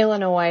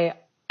 Illinois,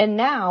 and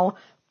now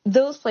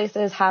those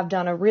places have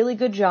done a really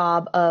good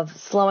job of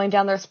slowing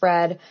down their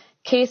spread.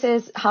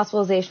 Cases,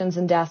 hospitalizations,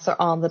 and deaths are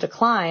on the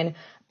decline.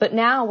 But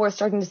now we're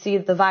starting to see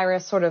the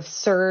virus sort of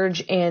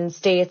surge in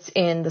states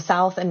in the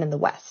South and in the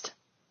West.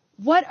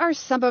 What are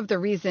some of the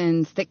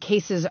reasons that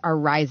cases are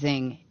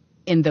rising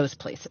in those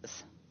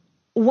places?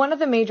 One of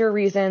the major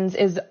reasons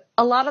is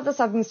a lot of the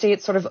southern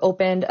states sort of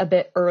opened a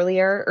bit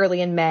earlier,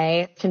 early in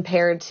May,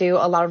 compared to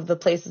a lot of the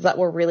places that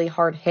were really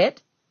hard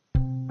hit.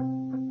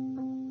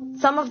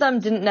 Some of them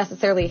didn't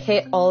necessarily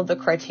hit all of the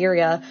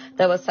criteria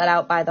that was set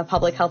out by the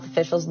public health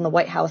officials in the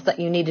White House that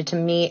you needed to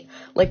meet,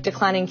 like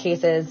declining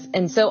cases.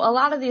 And so a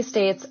lot of these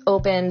states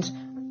opened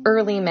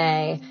early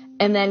May,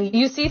 and then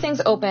you see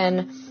things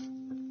open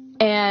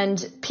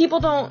and people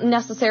don't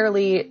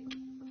necessarily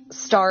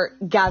start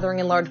gathering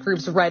in large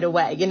groups right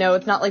away. You know,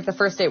 it's not like the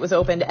first state was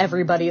opened,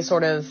 everybody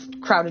sort of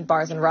crowded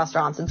bars and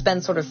restaurants. It's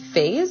been sort of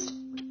phased.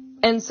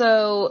 And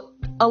so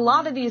a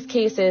lot of these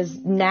cases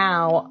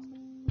now,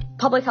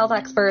 public health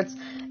experts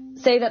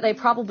say that they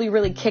probably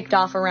really kicked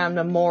off around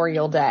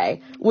Memorial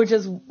Day, which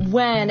is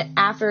when,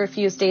 after a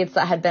few states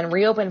that had been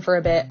reopened for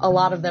a bit, a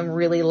lot of them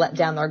really let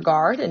down their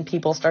guard and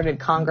people started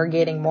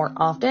congregating more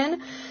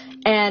often.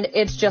 And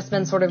it's just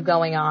been sort of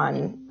going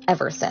on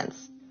ever since.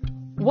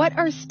 What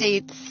are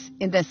states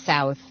in the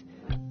South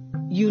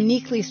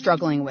uniquely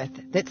struggling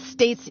with that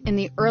states in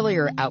the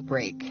earlier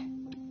outbreak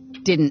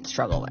didn't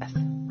struggle with?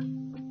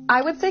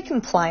 I would say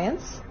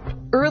compliance.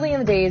 Early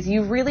in the days,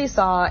 you really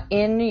saw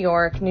in New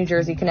York, New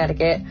Jersey,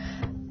 Connecticut,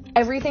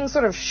 everything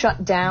sort of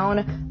shut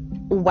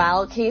down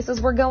while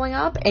cases were going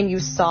up, and you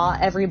saw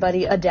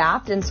everybody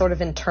adapt and sort of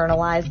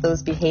internalize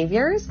those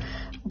behaviors.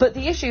 But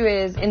the issue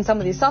is, in some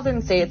of these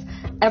southern states,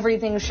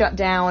 everything shut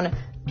down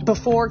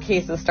before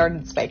cases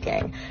started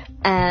spiking.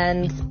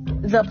 And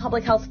the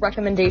public health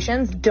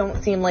recommendations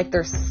don't seem like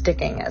they're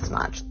sticking as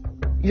much.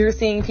 You're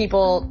seeing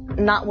people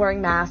not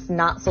wearing masks,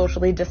 not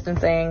socially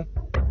distancing.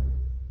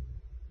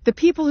 The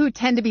people who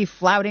tend to be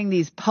flouting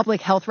these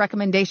public health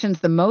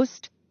recommendations the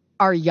most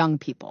are young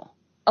people.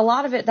 A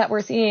lot of it that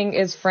we're seeing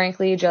is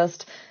frankly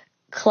just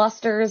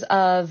clusters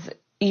of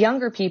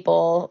younger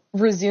people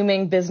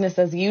resuming business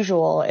as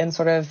usual and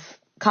sort of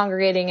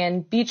congregating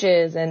in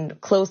beaches and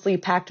closely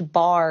packed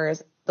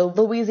bars. The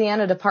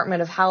Louisiana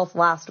Department of Health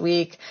last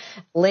week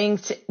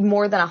linked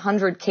more than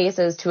 100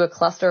 cases to a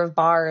cluster of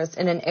bars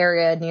in an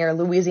area near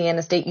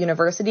Louisiana State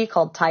University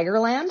called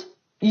Tigerland.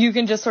 You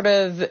can just sort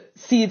of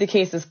see the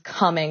cases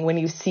coming when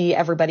you see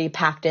everybody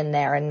packed in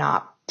there and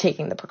not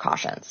taking the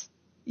precautions.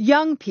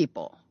 Young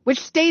people, which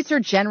states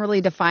are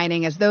generally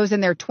defining as those in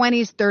their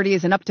 20s,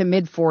 30s, and up to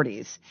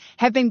mid-40s,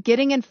 have been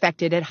getting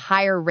infected at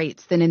higher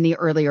rates than in the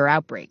earlier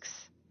outbreaks.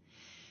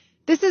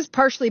 This is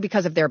partially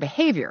because of their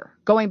behavior,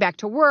 going back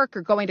to work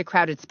or going to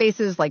crowded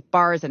spaces like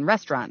bars and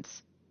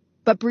restaurants.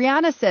 But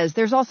Brianna says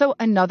there's also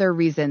another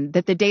reason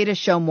that the data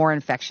show more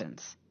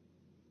infections: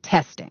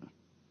 testing.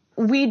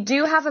 We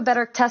do have a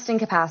better testing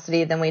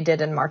capacity than we did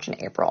in March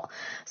and April.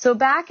 So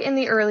back in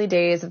the early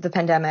days of the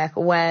pandemic,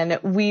 when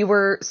we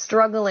were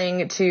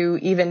struggling to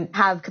even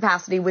have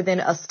capacity within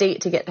a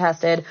state to get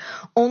tested,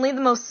 only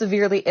the most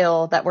severely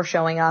ill that were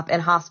showing up in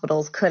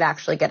hospitals could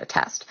actually get a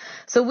test.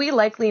 So we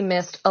likely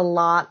missed a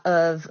lot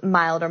of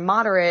mild or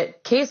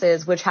moderate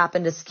cases, which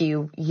happened to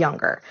skew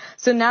younger.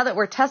 So now that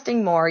we're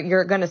testing more,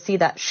 you're going to see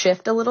that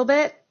shift a little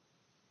bit.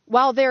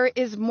 While there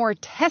is more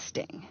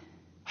testing,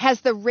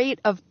 has the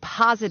rate of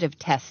positive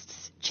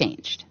tests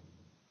changed?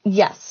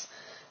 Yes.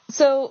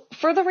 So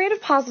for the rate of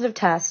positive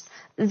tests,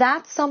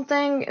 that's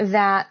something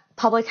that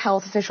public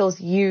health officials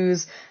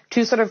use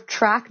to sort of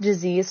track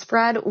disease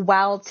spread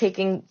while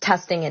taking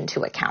testing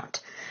into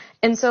account.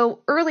 And so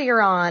earlier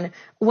on,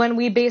 when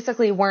we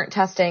basically weren't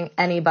testing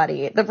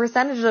anybody, the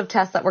percentage of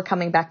tests that were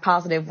coming back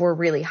positive were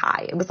really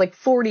high. It was like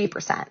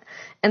 40%.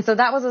 And so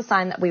that was a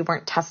sign that we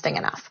weren't testing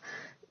enough.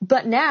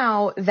 But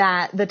now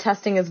that the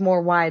testing is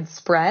more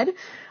widespread,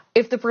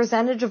 if the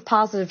percentage of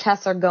positive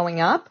tests are going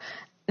up,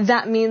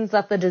 that means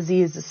that the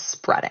disease is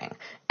spreading.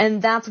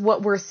 And that's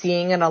what we're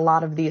seeing in a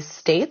lot of these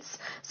states.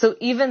 So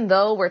even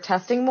though we're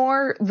testing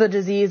more, the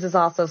disease is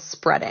also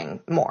spreading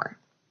more.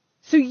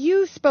 So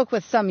you spoke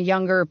with some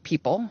younger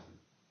people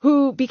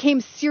who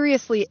became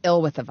seriously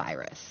ill with the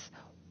virus.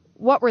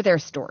 What were their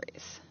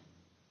stories?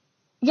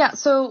 Yeah,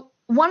 so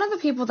one of the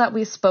people that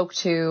we spoke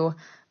to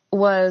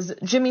was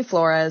Jimmy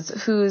Flores,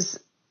 who's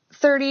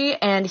 30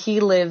 and he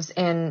lives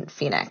in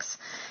Phoenix.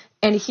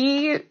 And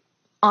he,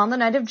 on the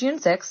night of June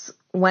 6th,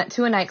 went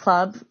to a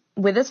nightclub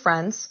with his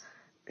friends,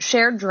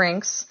 shared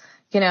drinks,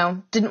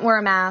 didn't wear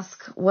a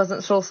mask,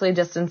 wasn't socially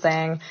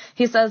distancing.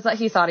 He says that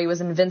he thought he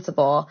was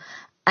invincible.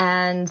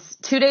 And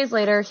 2 days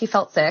later, he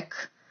felt sick.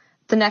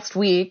 The next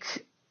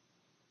week,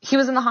 he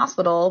was in the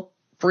hospital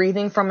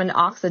breathing from an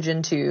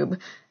oxygen tube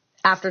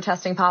after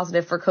testing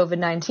positive for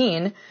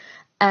COVID-19.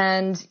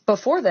 And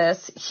before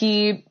this,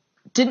 he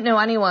didn't know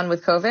anyone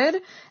with COVID,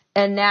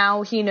 and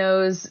now he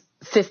knows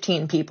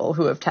 15 people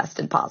who have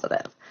tested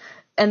positive.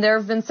 And there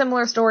have been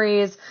similar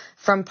stories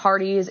from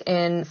parties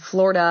in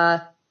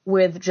Florida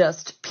with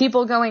just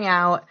people going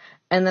out,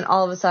 and then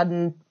all of a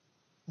sudden,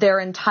 their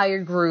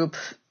entire group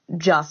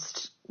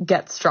just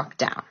gets struck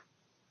down.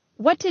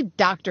 What did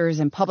doctors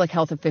and public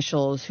health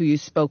officials who you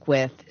spoke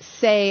with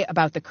say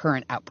about the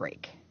current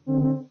outbreak?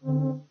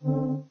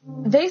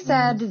 They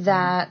said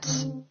that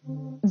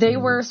they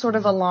were sort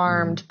of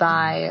alarmed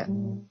by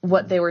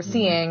what they were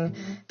seeing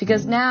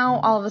because now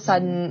all of a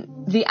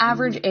sudden the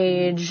average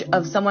age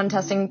of someone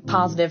testing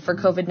positive for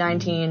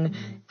COVID-19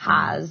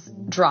 has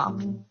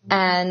dropped.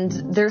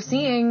 And they're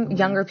seeing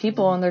younger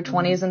people in their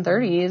 20s and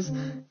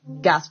 30s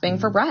gasping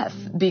for breath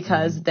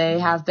because they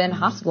have been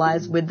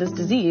hospitalized with this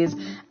disease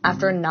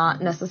after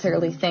not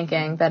necessarily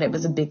thinking that it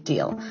was a big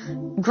deal.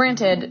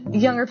 Granted,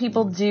 younger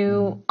people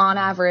do, on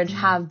average,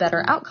 have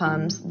better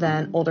outcomes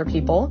than older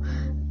people,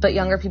 but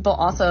younger people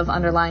also have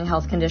underlying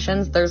health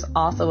conditions. There's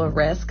also a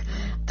risk.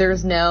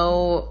 There's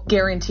no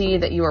guarantee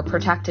that you are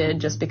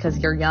protected just because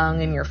you're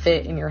young and you're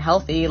fit and you're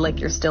healthy, like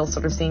you're still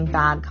sort of seeing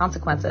bad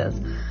consequences.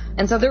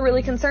 And so they're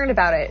really concerned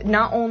about it,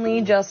 not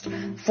only just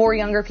for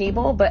younger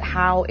people, but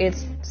how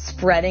it's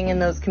spreading in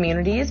those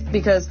communities,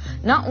 because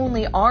not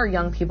only are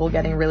young people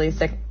getting really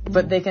sick,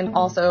 but they can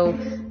also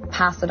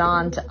pass it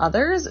on to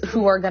others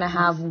who are going to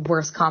have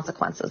worse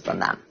consequences than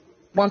them.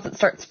 Once it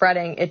starts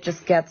spreading, it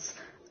just gets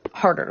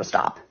harder to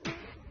stop.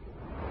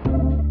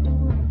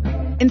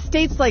 In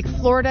states like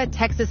Florida,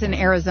 Texas, and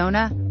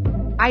Arizona,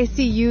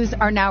 ICUs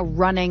are now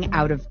running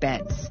out of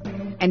beds,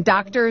 and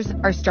doctors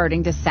are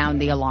starting to sound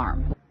the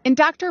alarm. In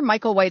Dr.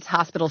 Michael White's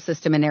hospital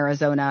system in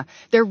Arizona,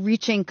 they're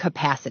reaching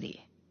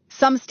capacity.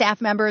 Some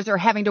staff members are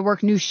having to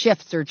work new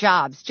shifts or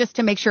jobs just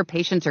to make sure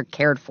patients are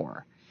cared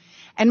for.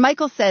 And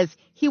Michael says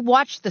he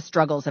watched the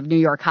struggles of New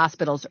York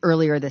hospitals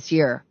earlier this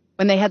year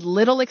when they had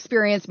little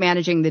experience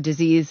managing the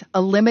disease,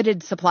 a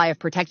limited supply of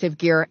protective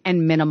gear,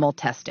 and minimal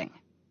testing.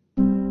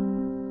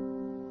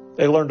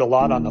 They learned a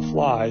lot on the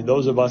fly.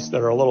 Those of us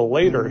that are a little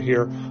later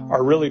here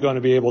are really going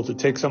to be able to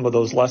take some of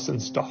those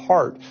lessons to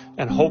heart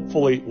and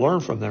hopefully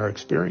learn from their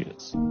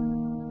experience.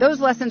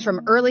 Those lessons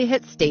from early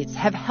hit states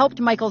have helped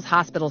Michael's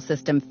hospital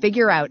system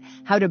figure out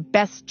how to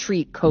best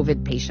treat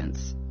COVID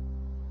patients.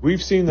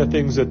 We've seen the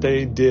things that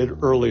they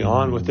did early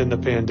on within the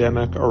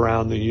pandemic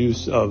around the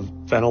use of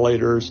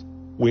ventilators.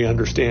 We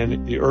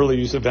understand the early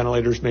use of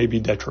ventilators may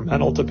be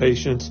detrimental to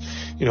patients.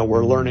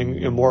 We're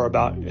learning more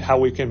about how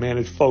we can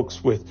manage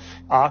folks with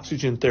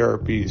oxygen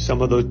therapy,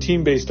 some of the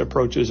team-based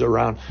approaches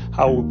around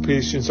how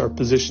patients are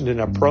positioned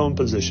in a prone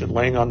position,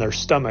 laying on their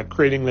stomach,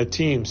 creating the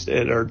teams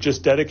that are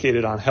just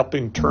dedicated on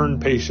helping turn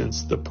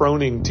patients, the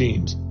proning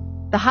teams.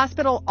 The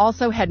hospital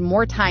also had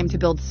more time to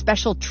build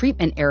special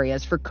treatment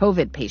areas for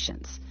COVID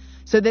patients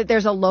so that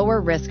there's a lower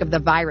risk of the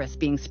virus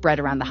being spread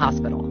around the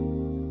hospital.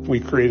 We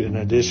created an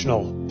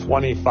additional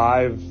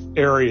 25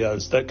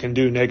 areas that can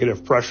do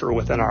negative pressure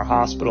within our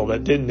hospital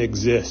that didn't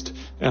exist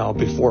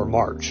before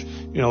March.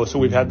 So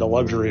we've had the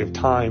luxury of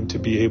time to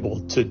be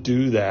able to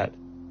do that.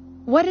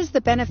 What is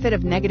the benefit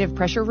of negative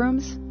pressure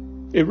rooms?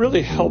 It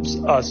really helps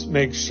us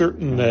make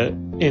certain that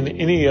in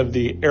any of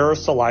the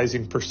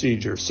aerosolizing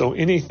procedures, so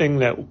anything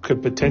that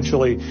could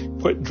potentially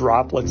put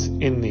droplets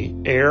in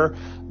the air,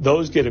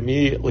 those get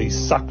immediately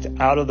sucked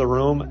out of the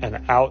room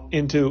and out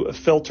into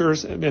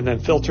filters and then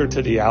filtered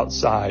to the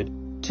outside.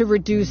 To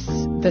reduce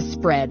the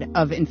spread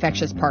of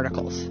infectious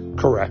particles.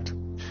 Correct.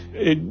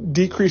 It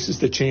decreases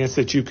the chance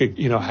that you could,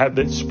 have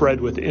it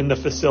spread within the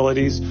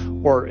facilities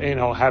or,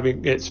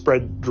 having it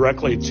spread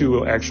directly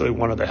to actually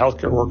one of the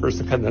healthcare workers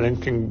that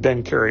can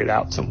then carry it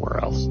out somewhere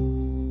else.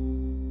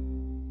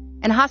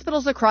 And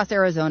hospitals across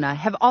Arizona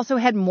have also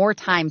had more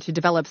time to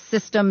develop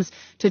systems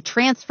to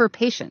transfer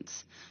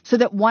patients so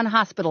that one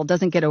hospital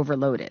doesn't get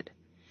overloaded.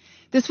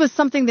 This was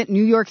something that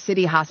New York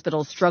City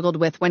hospitals struggled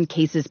with when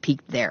cases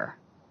peaked there.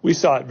 We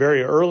saw it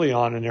very early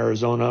on in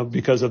Arizona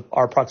because of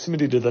our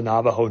proximity to the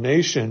Navajo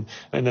Nation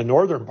in the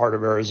northern part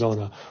of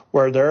Arizona,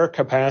 where their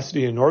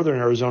capacity in northern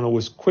Arizona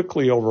was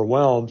quickly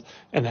overwhelmed,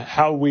 and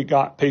how we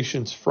got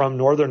patients from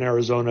northern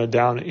Arizona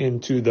down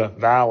into the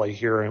valley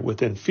here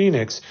within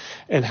Phoenix,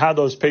 and how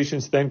those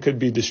patients then could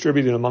be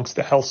distributed amongst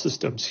the health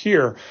systems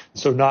here.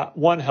 So not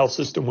one health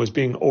system was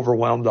being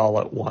overwhelmed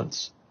all at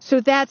once. So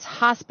that's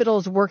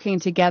hospitals working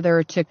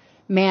together to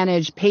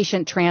manage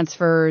patient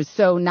transfers,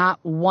 so not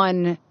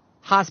one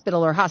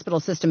hospital or hospital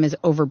system is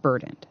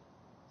overburdened.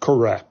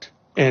 Correct.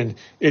 And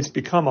it's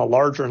become a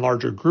larger and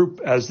larger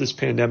group as this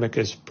pandemic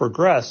has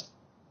progressed.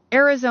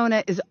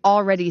 Arizona is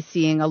already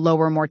seeing a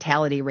lower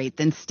mortality rate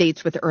than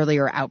states with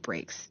earlier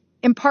outbreaks,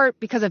 in part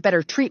because of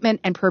better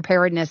treatment and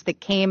preparedness that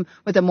came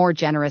with a more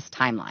generous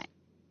timeline.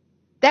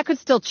 That could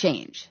still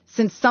change,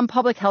 since some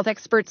public health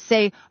experts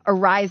say a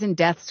rise in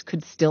deaths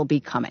could still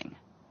be coming.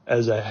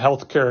 As a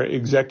healthcare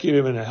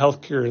executive and a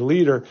healthcare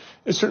leader,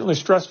 it's certainly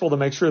stressful to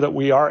make sure that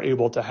we are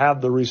able to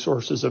have the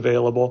resources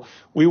available.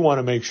 We want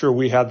to make sure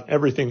we have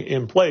everything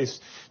in place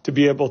to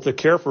be able to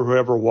care for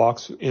whoever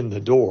walks in the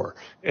door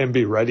and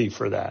be ready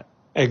for that.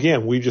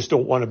 Again, we just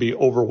don't want to be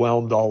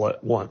overwhelmed all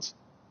at once.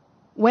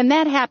 When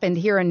that happened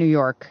here in New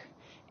York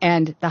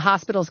and the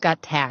hospitals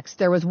got taxed,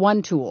 there was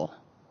one tool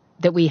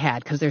that we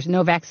had, because there's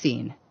no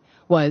vaccine,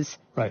 was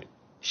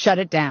shut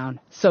it down,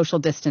 social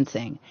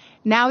distancing.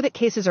 Now that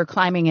cases are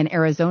climbing in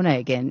Arizona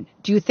again,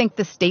 do you think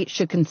the state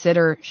should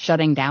consider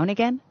shutting down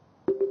again?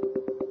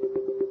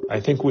 I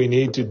think we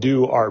need to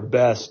do our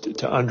best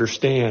to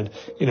understand,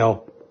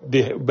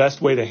 the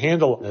best way to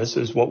handle this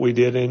is what we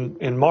did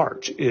in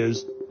March,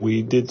 is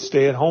we did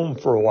stay at home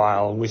for a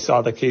while and we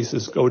saw the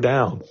cases go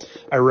down.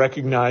 I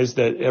recognize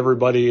that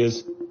everybody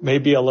is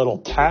maybe a little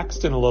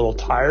taxed and a little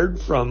tired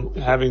from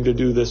having to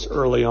do this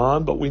early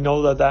on, but we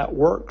know that that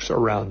works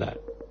around that.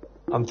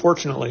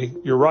 Unfortunately,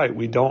 you're right,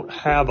 we don't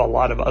have a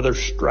lot of other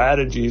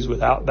strategies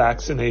without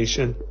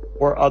vaccination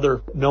or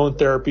other known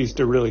therapies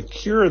to really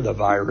cure the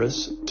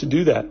virus to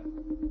do that.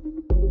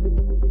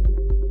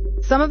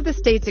 Some of the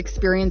states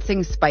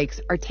experiencing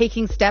spikes are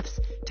taking steps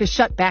to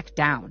shut back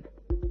down.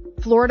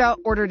 Florida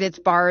ordered its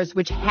bars,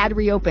 which had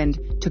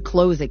reopened, to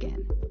close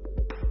again.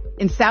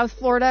 In South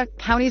Florida,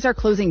 counties are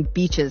closing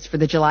beaches for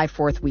the July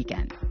 4th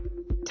weekend.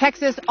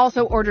 Texas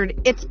also ordered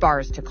its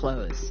bars to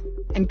close.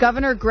 And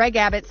Governor Greg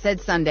Abbott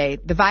said Sunday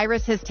the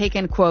virus has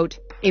taken, quote,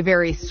 a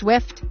very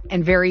swift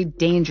and very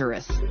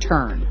dangerous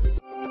turn.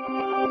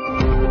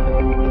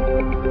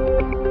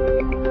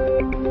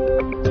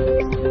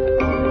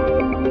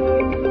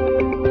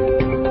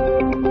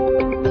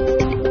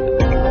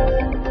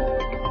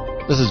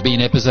 This has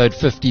been episode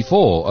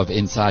 54 of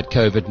Inside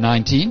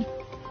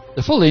COVID-19.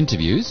 The full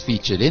interviews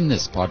featured in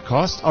this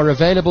podcast are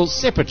available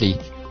separately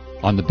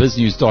on the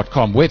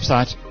biznews.com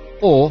website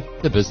or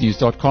the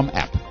biznews.com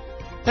app.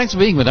 Thanks for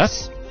being with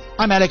us.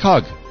 I'm Alec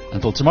Hogg.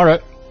 Until tomorrow,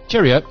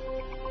 cheerio.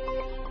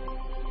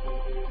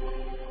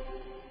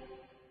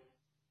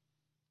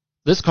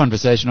 This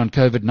conversation on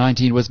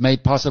COVID-19 was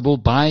made possible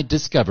by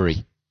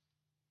Discovery.